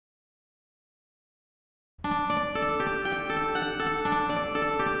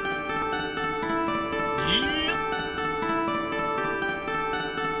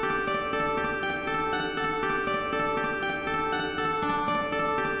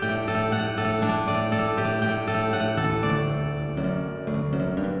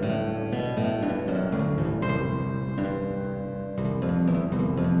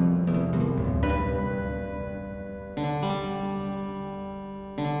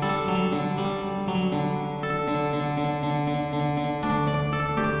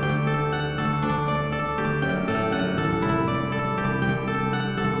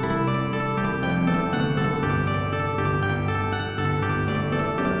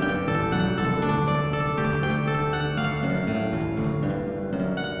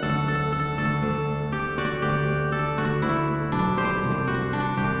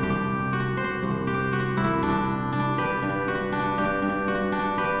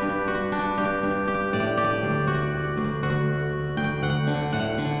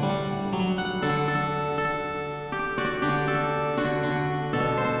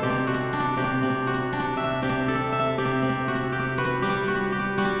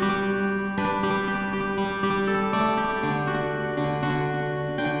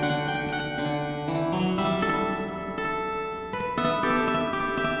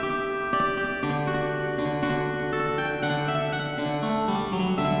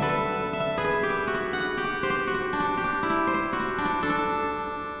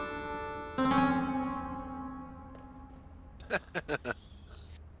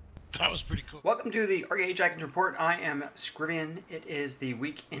Welcome to the ArcheAge Report. I am Scrivian. It is the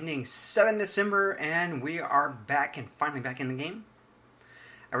week ending 7 December, and we are back and finally back in the game.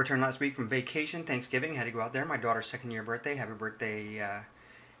 I returned last week from vacation, Thanksgiving. Had to go out there. My daughter's second-year birthday. Happy birthday,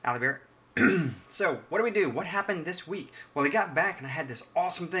 Allie Bear. So, what do we do? What happened this week? Well, I got back, and I had this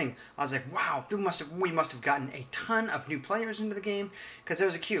awesome thing. I was like, wow, we must have gotten a ton of new players into the game, because there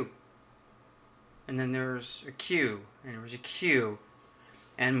was a queue. And then there was a queue, and there was a queue.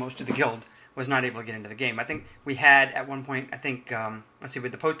 And most of the guild was not able to get into the game. I think we had, at one point, let's see,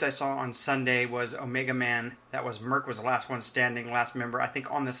 with the post I saw on Sunday was Omega Man. That was Merc was the last one standing, last member. I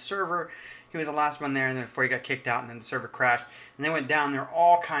think on the server, he was the last one there, and then before he got kicked out, and then the server crashed. And they went down. There were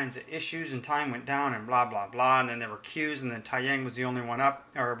all kinds of issues, and time went down, and blah, blah, blah. And then there were queues, and then Taiyang was the only one up,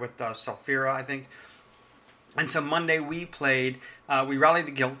 or with Sulphira, I think. And so Monday we played, we rallied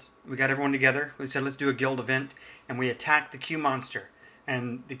the guild. We got everyone together. We said, let's do a guild event, and we attacked the Q Monster.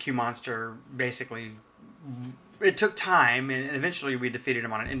 And the Q Monster, basically, it took time, and eventually we defeated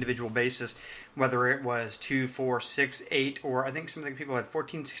him on an individual basis, whether it was 2, 4, 6, 8, or I think some of the people had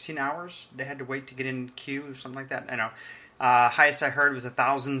 14, 16 hours they had to wait to get in queue, or something like that. I know. Highest I heard was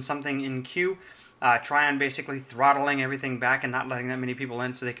 1,000-something in queue. Tryon basically throttling everything back and not letting that many people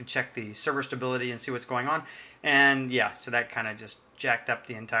in so they could check the server stability and see what's going on. And yeah, so that kind of just jacked up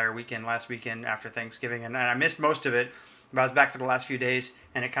the entire weekend, last weekend after Thanksgiving, and I missed most of it. But I was back for the last few days,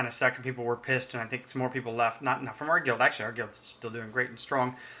 and it kind of sucked, and people were pissed, and I think some more people left. Not from our guild. Actually, our guild's still doing great and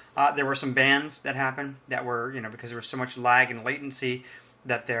strong. There were some bans that happened that were, because there was so much lag and latency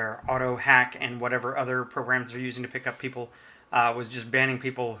that their auto hack and whatever other programs they're using to pick up people was just banning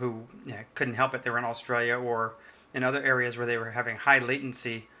people who couldn't help it. They were in Australia or in other areas where they were having high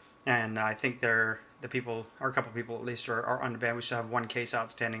latency, and I think the people, or a couple people at least, are unbanned. We still have one case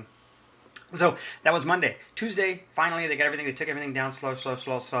outstanding. So that was Monday. Tuesday, finally, they got everything. They took everything down slow.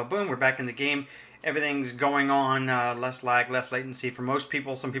 Boom, we're back in the game. Everything's going on, less lag, less latency for most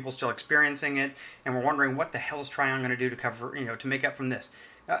people. Some people still experiencing it, and we're wondering what the hell is Tryon going to do to cover, to make up from this.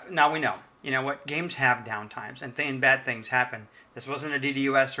 Now we know. You know what? Games have downtimes, and bad things happen. This wasn't a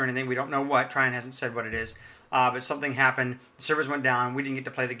DDoS or anything. We don't know what. Tryon hasn't said what it is. But something happened. The servers went down. We didn't get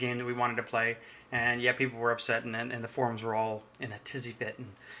to play the game that we wanted to play. And yeah, people were upset, and the forums were all in a tizzy fit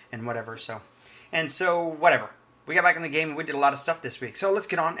and whatever. So whatever. We got back in the game, and we did a lot of stuff this week. So let's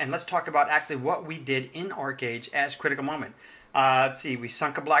get on, and let's talk about actually what we did in ArcheAge as Critical Moment. Let's see. We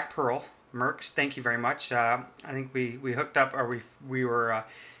sunk a Black Pearl. Mercs, thank you very much. I think we hooked up, or we were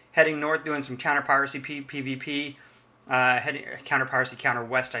heading north doing some counter-piracy PvP. Counter-piracy,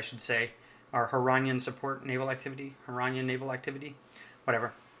 counter-west, I should say. Our Haranian support naval activity.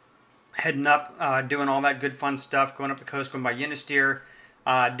 Whatever. Heading up, doing all that good fun stuff, going up the coast, going by Yenistir.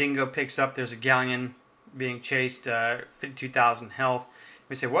 Dingo picks up, there's a galleon being chased, 52,000 health.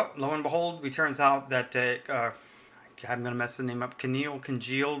 We say, what? Lo and behold, it turns out that, I'm going to mess the name up,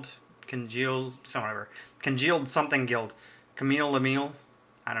 Congealed something guild. Camille Lamille,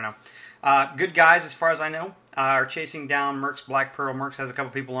 I don't know. Good guys, as far as I know, are chasing down Merc's Black Pearl. Merc's has a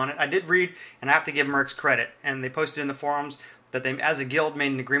couple people on it. I did read, and I have to give Merc's credit, and they posted in the forums that they, as a guild,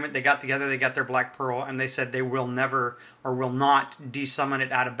 made an agreement. They got together, they got their Black Pearl, and they said they will never or will not desummon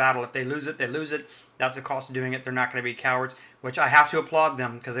it out of battle. If they lose it, they lose it. That's the cost of doing it. They're not going to be cowards, which I have to applaud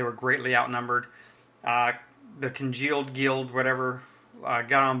them because they were greatly outnumbered. The Congealed Guild, whatever,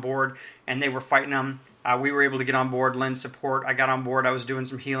 got on board, and they were fighting them. We were able to get on board, lend support. I got on board. I was doing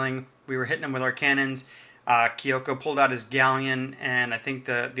some healing. We were hitting them with our cannons. Kyoko pulled out his galleon, and I think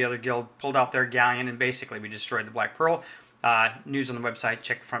the other guild pulled out their galleon, and basically we destroyed the Black Pearl. News on the website.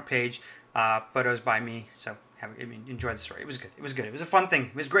 Check the front page. Photos by me. So enjoy the story. It was good. It was a fun thing.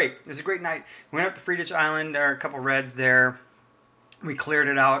 It was great. It was a great night. We went up to Friedrich Island. There are a couple reds there. We cleared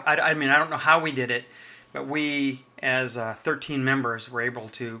it out. I don't know how we did it, but we, as 13 members, were able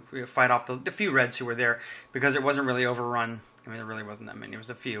to fight off the few reds who were there because it wasn't really overrun. There really wasn't that many. It was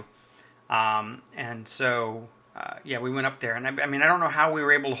a few. And so, we went up there. And I don't know how we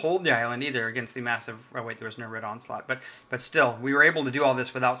were able to hold the island either against the massive... Oh, wait, there was no red onslaught. But still, we were able to do all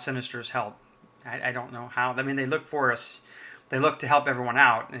this without Sinister's help. I don't know how. They look for us. They look to help everyone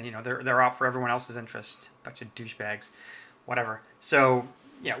out. And, they're out for everyone else's interest. Bunch of douchebags. Whatever. So...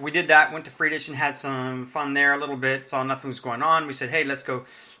 yeah, we did that, went to Friedrich and had some fun there a little bit, saw nothing was going on. We said, hey, let's go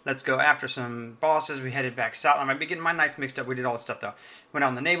after some bosses. We headed back south. I might be getting my nights mixed up. We did all this stuff, though. Went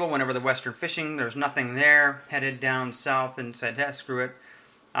on the naval, went over the western fishing. There's nothing there. Headed down south and said, screw it.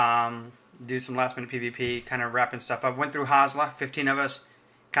 Do some last-minute PvP, kind of wrapping stuff up. Went through Hasla, 15 of us.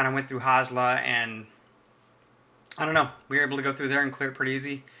 Kind of went through Hasla, and I don't know. We were able to go through there and clear it pretty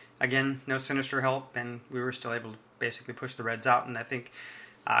easy. Again, no Sinister help, and we were still able to basically push the Reds out, and I think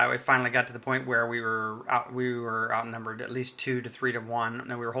We finally got to the point where we were outnumbered at least 2 to 3 to 1, and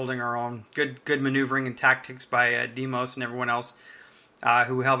we were holding our own. Good maneuvering and tactics by Demos and everyone else,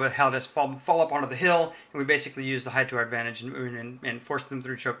 who held us fall up onto the hill, and we basically used the height to our advantage and forced them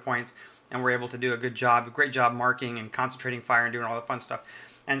through choke points, and we're able to do a great job marking and concentrating fire and doing all the fun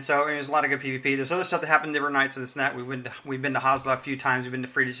stuff. And so there's a lot of good PvP. There's other stuff that happened every night, so this and that. We've been to Hasla a few times. We've been to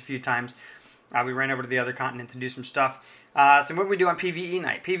Freitas a few times. We ran over to the other continent to do some stuff. So what did we do on PvE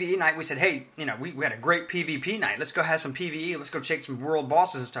night? PvE night, we said, hey, we had a great PvP night. Let's go have some PvE. Let's go take some world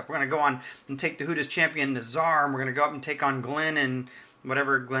bosses and stuff. We're going to go on and take the Huda's champion, Nazar, and we're going to go up and take on Glenn and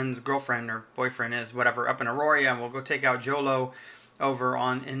whatever Glenn's girlfriend or boyfriend is, whatever, up in Aurora, and we'll go take out Jolo over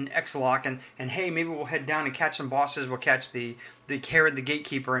in Exelock, and hey, maybe we'll head down and catch some bosses. We'll catch the Carrot, the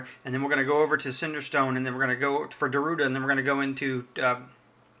Gatekeeper, and then we're going to go over to Cinderstone, and then we're going to go for Daruda, and then we're going to go into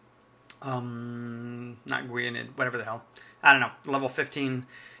not Gwyoned, whatever the hell, I don't know, level 15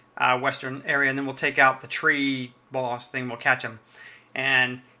 western area, and then we'll take out the tree boss thing. We'll catch him.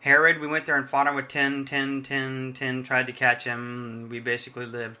 And Herod, we went there and fought him with 10, tried to catch him. We basically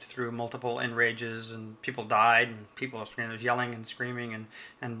lived through multiple enrages, and people died, and people was yelling and screaming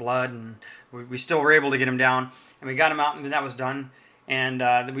and blood, and we still were able to get him down, and we got him out, and that was done. And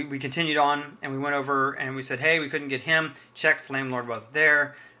we continued on, and we went over, and we said, hey, we couldn't get him. Checked, Flame Lord was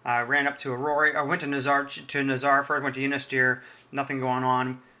there. Ran up to Aurora. I went to Nazar first, went to Unistir, nothing going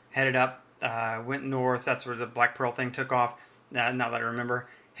on. Headed up, went north, that's where the Black Pearl thing took off. Now that I remember,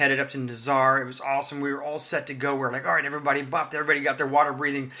 headed up to Nazar. It was awesome. We were all set to go. We were like, all right, everybody buffed. Everybody got their water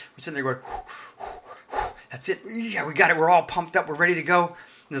breathing. We're sitting there going, that's it. Yeah, we got it. We're all pumped up. We're ready to go.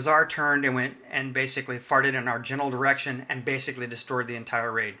 Nazar turned and went and basically farted in our general direction and basically destroyed the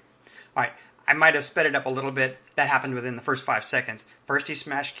entire raid. All right, I might have sped it up a little bit. That happened within the first 5 seconds. First, he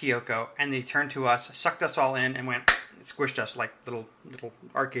smashed Kyoko, and then he turned to us, sucked us all in, and went... squished us like little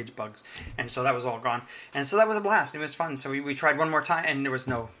ArcheAge bugs, and so that was all gone. And so that was a blast. It was fun. So we tried one more time, and there was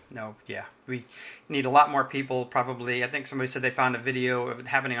we need a lot more people. Probably, I think somebody said they found a video of it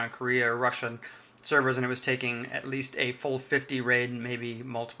happening on Korea or Russian servers, and it was taking at least a full 50 raid, and maybe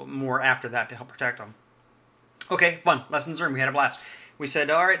multiple more after that to help protect them. Okay, fun. Lessons learned. We had a blast. We said,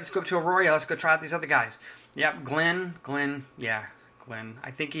 all right, let's go up to Aurora. Let's go try out these other guys. Yep, Glenn.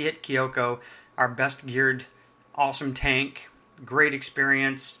 I think he hit Kyoko, our best geared. Awesome tank, great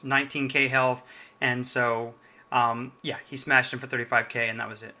experience, 19k health, and so he smashed him for 35k, and that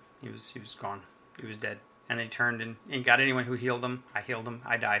was it. He was gone. He was dead. And they turned and got anyone who healed him. I healed him.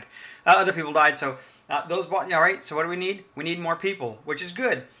 I died. Other people died. So all right. So what do we need? We need more people, which is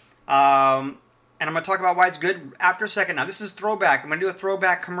good. And I'm going to talk about why it's good after a second. Now this is throwback. I'm going to do a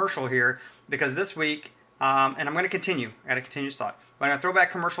throwback commercial here because this week, and I'm going to continue. I got a continuous thought. But I'm going to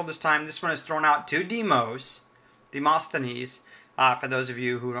throwback commercial this time. This one is thrown out to Demosthenes, for those of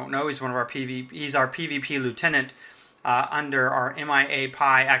you who don't know, he's one of our he's our PvP lieutenant under our MIA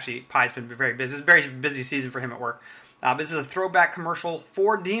Pi. Actually, Pi's been very busy. It's a very busy season for him at work. This is a throwback commercial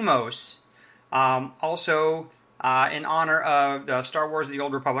for Demos, also in honor of the Star Wars: The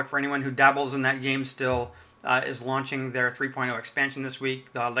Old Republic. For anyone who dabbles in that game still, is launching their 3.0 expansion this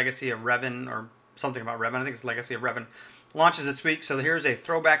week. The Legacy of Revan, or something about Revan. I think it's Legacy of Revan. Launches this week. So here's a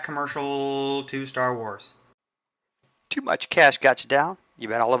throwback commercial to Star Wars. Too much cash got you down?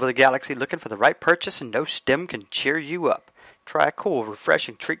 You've been all over the galaxy looking for the right purchase and no stem can cheer you up. Try a cool,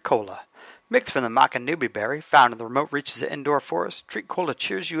 refreshing Treat Cola. Mixed from the maca newbie berry, found in the remote reaches of indoor forest, Treat Cola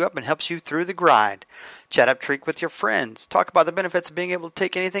cheers you up and helps you through the grind. Chat up Treat with your friends. Talk about the benefits of being able to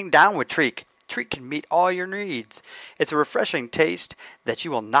take anything down with Treat. Treat can meet all your needs. It's a refreshing taste that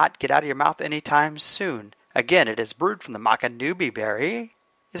you will not get out of your mouth anytime soon. Again, it is brewed from the maca newbie berry.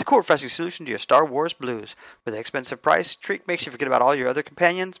 It's a cool, refreshing solution to your Star Wars blues. With an expensive price, Treat makes you forget about all your other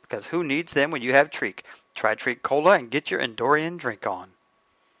companions because who needs them when you have Treat? Try Treat Cola and get your Endorian drink on.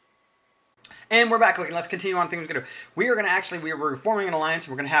 And we're back. Okay, let's continue on things we're going to do. We're forming an alliance,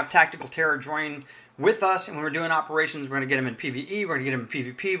 and we're going to have Tactical Terror join with us, and when we're doing operations, we're going to get them in PvE, we're going to get them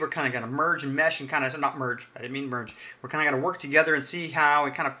in PvP, we're kind of going to merge and mesh and kind of, not merge, I didn't mean merge, we're kind of going to work together and see how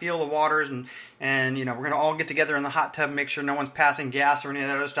we kind of feel the waters, and we're going to all get together in the hot tub, make sure no one's passing gas or any of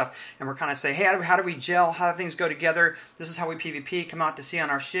that other stuff, and we're kind of say, hey, how do we gel, how do things go together, this is how we PvP, come out to sea on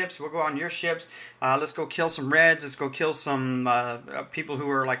our ships, we'll go on your ships, let's go kill some reds, let's go kill some people who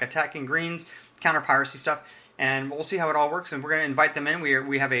are like attacking greens, counter piracy stuff. And we'll see how it all works, and we're going to invite them in.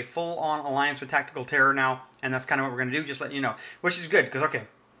 We have a full-on alliance with Tactical Terror now, and that's kind of what we're going to do, just let you know. Which is good, because, okay,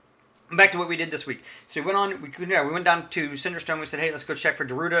 back to what we did this week. So we went down to Cinderstone. We said, hey, let's go check for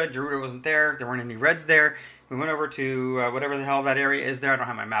Daruda. Daruda wasn't there. There weren't any reds there. We went over to whatever the hell that area is there. I don't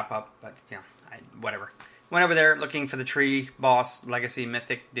have my map up, but, whatever. went over there looking for the tree boss, legacy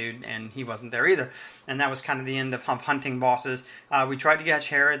mythic dude, and he wasn't there either. And that was kind of the end of hunting bosses. We tried to catch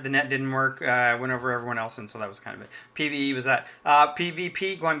Herod, the net didn't work, went over everyone else, and so that was kind of it. PvE was that.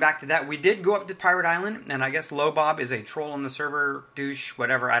 PvP, going back to that, we did go up to Pirate Island, and I guess Lobob is a troll on the server, douche,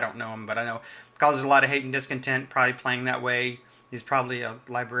 whatever, I don't know him, but I know causes a lot of hate and discontent, probably playing that way. He's probably a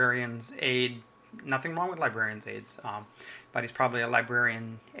librarian's aide. Nothing wrong with librarian's aides, but he's probably a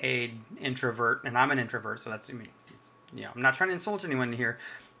librarian aide introvert, and I'm an introvert, so that's, I'm not trying to insult anyone here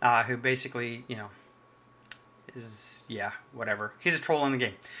who basically, is, whatever. He's a troll in the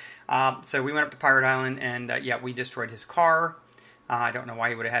game. So we went up to Pirate Island, and we destroyed his car. I don't know why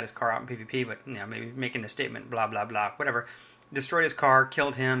he would have had his car out in PvP, but maybe making a statement, blah, blah, blah, whatever. Destroyed his car,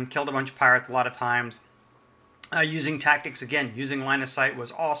 killed him, killed a bunch of pirates a lot of times. Using tactics, again, using line of sight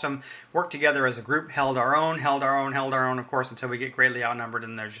was awesome. Worked together as a group, held our own, of course, until we get greatly outnumbered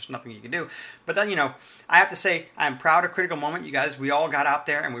and there's just nothing you can do. But then, I have to say, I'm proud of Critical Moment, you guys. We all got out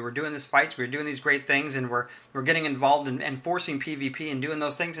there and we were doing these fights, we were doing these great things, and we're getting involved and forcing PvP and doing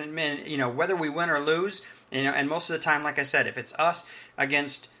those things. And, whether we win or lose, and most of the time, like I said, if it's us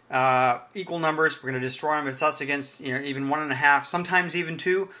against equal numbers, we're going to destroy them. If it's us against, even 1.5, sometimes even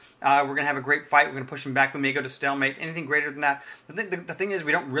 2, we're going to have a great fight. We're going to push them back. We may go to stalemate. Anything greater than that. The thing is,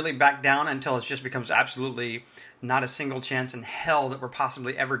 we don't really back down until it just becomes absolutely not a single chance in hell that we're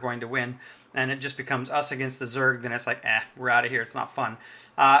possibly ever going to win. And it just becomes us against the Zerg. Then it's like, we're out of here. It's not fun.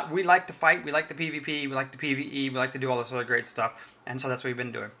 We like to fight. We like the PvP. We like the PvE. We like to do all this other great stuff. And so that's what we've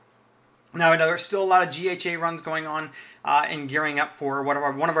been doing. Now, I know there's still a lot of GHA runs going on and gearing up for one of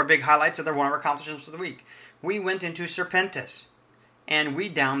our big highlights, one of our accomplishments of the week. We went into Serpentis, and we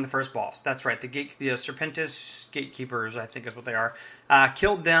downed the first boss. That's right, the Serpentis gatekeepers, I think is what they are.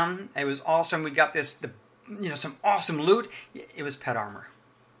 Killed them. It was awesome. We got some awesome loot. It was pet armor.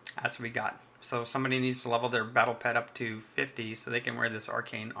 That's what we got. So somebody needs to level their battle pet up to 50 so they can wear this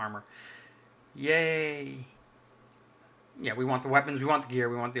arcane armor. Yay! Yeah, we want the weapons, we want the gear,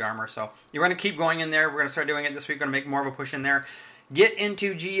 we want the armor. So you're going to keep going in there. We're going to start doing it this week. We're going to make more of a push in there. Get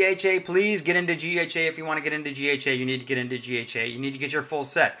into GHA. Please get into GHA. If you want to get into GHA, you need to get into GHA. You need to get your full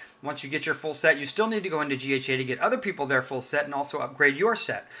set. Once you get your full set, you still need to go into GHA to get other people their full set and also upgrade your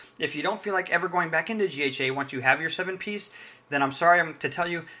set. If you don't feel like ever going back into GHA once you have your 7-piece, then I'm sorry to tell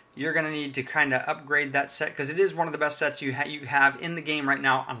you, you're going to need to kind of upgrade that set because it is one of the best sets you have in the game right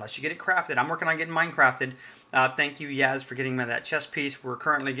now, unless you get it crafted. I'm working on getting mine crafted. Thank you, Yaz, for getting me that chest piece. We're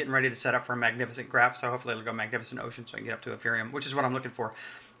currently getting ready to set up for a Magnificent Craft, so hopefully it'll go Magnificent Ocean so I can get up to Ethereum, which is what I'm looking for.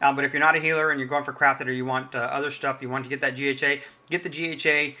 But if you're not a healer and you're going for crafted or you want other stuff, you want to get that GHA, get the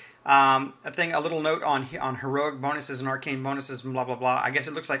GHA. A little note on heroic bonuses and arcane bonuses and blah, blah, blah. I guess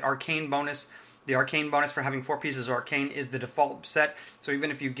it looks like arcane bonus. The arcane bonus for having 4 pieces of arcane is the default set. So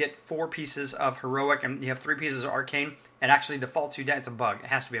even if you get 4 pieces of heroic and you have 3 pieces of arcane, it actually defaults you down. It's a bug. It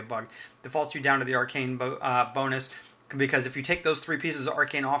has to be a bug. Defaults you down to the arcane bonus. Because if you take those 3 pieces of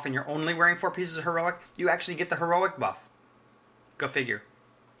arcane off and you're only wearing 4 pieces of heroic, you actually get the heroic buff. Go figure.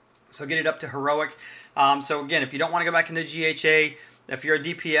 So get it up to heroic. So again, if you don't want to go back into GHA, if you're a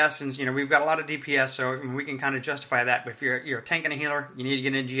DPS, and we've got a lot of DPS, so we can kind of justify that. But if you're a tank and a healer, you need to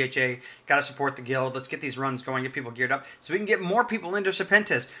get into GHA. Got to support the guild. Let's get these runs going, get people geared up, so we can get more people into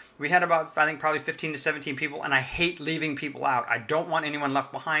Serpentis. We had about, I think, probably 15 to 17 people, and I hate leaving people out. I don't want anyone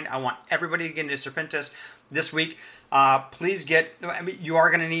left behind. I want everybody to get into Serpentis this week. Please get. You are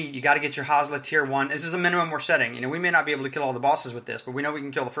going to need. You got to get your Hasla tier 1. This is a minimum we're setting. We may not be able to kill all the bosses with this, but we know we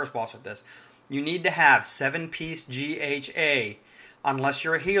can kill the first boss with this. You need to have 7-piece GHA. Unless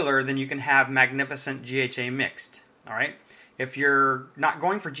you're a healer, then you can have Magnificent GHA mixed. All right. If you're not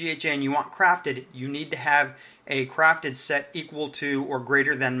going for GHA and you want crafted, you need to have a crafted set equal to or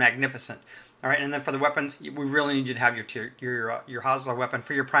greater than Magnificent. All right. And then for the weapons, we really need you to have your Hasla weapon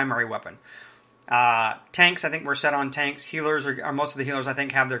for your primary weapon. Tanks, I think we're set on tanks. Healers are most of the healers I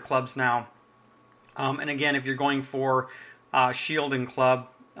think have their clubs now. And again, if you're going for shield and club.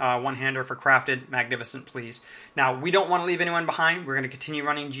 One-hander for crafted, Magnificent, please. Now, we don't want to leave anyone behind. We're going to continue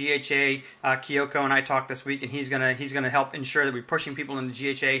running GHA. Kyoko and I talked this week, and he's going to help ensure that we're pushing people into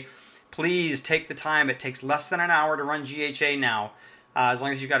GHA. Please take the time. It takes less than an hour to run GHA now, as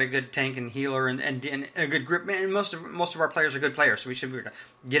long as you've got a good tank and healer and a good grip. And most of our players are good players, so we should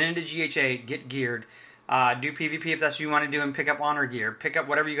get into GHA, get geared, do PvP if that's what you want to do, and pick up honor gear. Pick up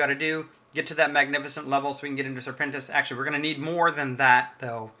whatever you got to do. Get to that Magnificent level so we can get into Serpentis. Actually, we're going to need more than that,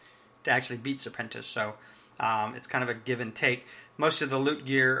 though, to actually beat Serpentis. So it's kind of a give and take. Most of the loot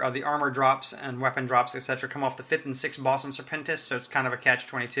gear, the armor drops and weapon drops, etc., come off the 5th and 6th boss in Serpentis, so it's kind of a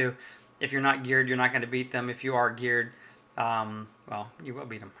catch-22. If you're not geared, you're not going to beat them. If you are geared, well, you will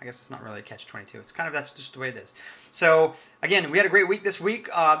beat them. I guess it's not really a catch-22. It's kind of, that's just the way it is. So, again, we had a great week this week.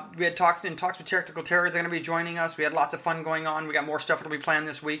 We had talks with Tactical Terror. They're going to be joining us. We had lots of fun going on. We got more stuff that'll be planned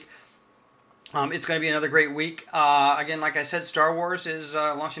this week. It's going to be another great week. Again, like I said, Star Wars is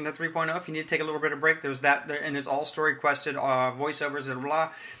launching the 3.0. If you need to take a little bit of break, there's that, and it's all story-quested, voiceovers, blah,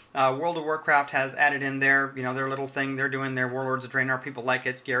 blah. World of Warcraft has added in their little thing they're doing, their Warlords of Draenor. People like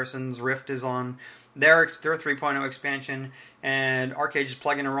it. Garrison's Rift is on their 3.0 expansion, and ArcheAge is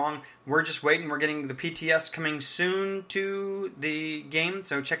plugging along. We're just waiting. We're getting the PTS coming soon to the game,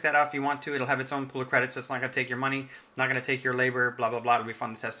 so check that out if you want to. It'll have its own pool of credits, so it's not going to take your money, not going to take your labor, blah, blah, blah. It'll be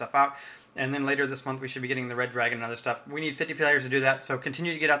fun to test stuff out. And then later this month, we should be getting the Red Dragon and other stuff. We need 50 players to do that, so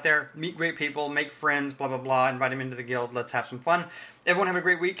continue to get out there, meet great people, make friends, blah, blah, blah, invite them into the guild. Let's have some fun. Everyone have a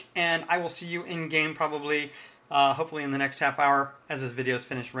great week, and I will see you in-game probably, hopefully in the next half hour as this video is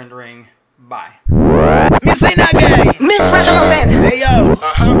finished rendering. Bye. Miss ain't not gay. Miss Ragamuffin. Hey yo.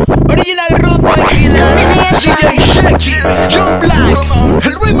 Original Road Boy Killer. DJ Shaky. John Black.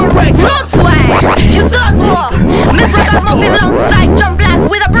 El Ritmo Records. Road Swag. You got for Miss Ragamuffin alongside John Black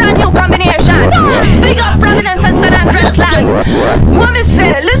with a brand new combination. Big up Providence and San Andreas land. What me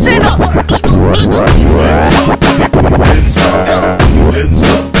say? Listen up. Hands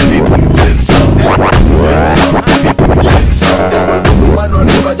up, baby. Hands up. Hands up. Todo el mundo mano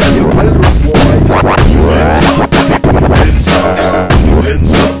arriba, ya llegó el road boy. Hands up, baby. Hands up.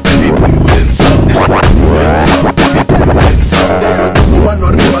 Hands up, baby. Hands up. Hands up, baby. Hands up. Todo el mundo mano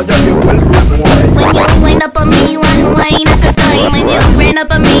arriba, ya llegó el road boy. When you wind up on me, one wine at a time. When you grind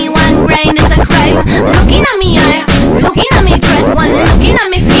up on me, one grind is a crime. Looking at me eye, looking at me dread, one looking at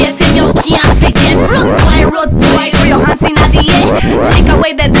me face, and you can't forget. Road boy, throw your hands in the air. Like a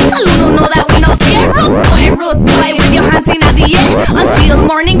way that the saloon know that we no care. Road boy, with your hands in the air. Until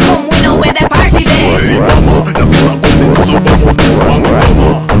morning come, we know where the party there. Hey mama, la fiesta comenzó, vámonos pa' mi cama.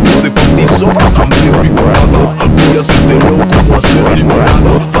 Ese bautizo va también mi colada. Voy a hacértelo como hacer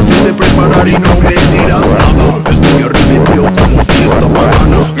limonada. Fácil de preparar y no me dirás nada. Estoy arrepentido como fiesta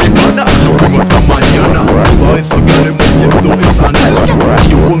pagana. Mi pana, no fuimos hasta mañana. Toda esa cara moviendo esa nalga. Y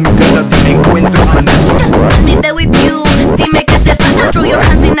yo con mi cara te me encuentro a nalga. When me there with you, dime que te falta. Throw your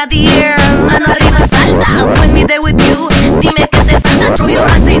hands in the air, mano arriba salta. When me there with you, dime que te falta. Throw your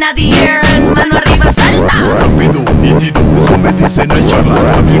hands in the air, mano arriba salta. Rápido, nítido, eso me dicen al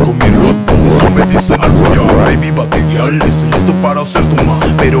charlar. Con mi road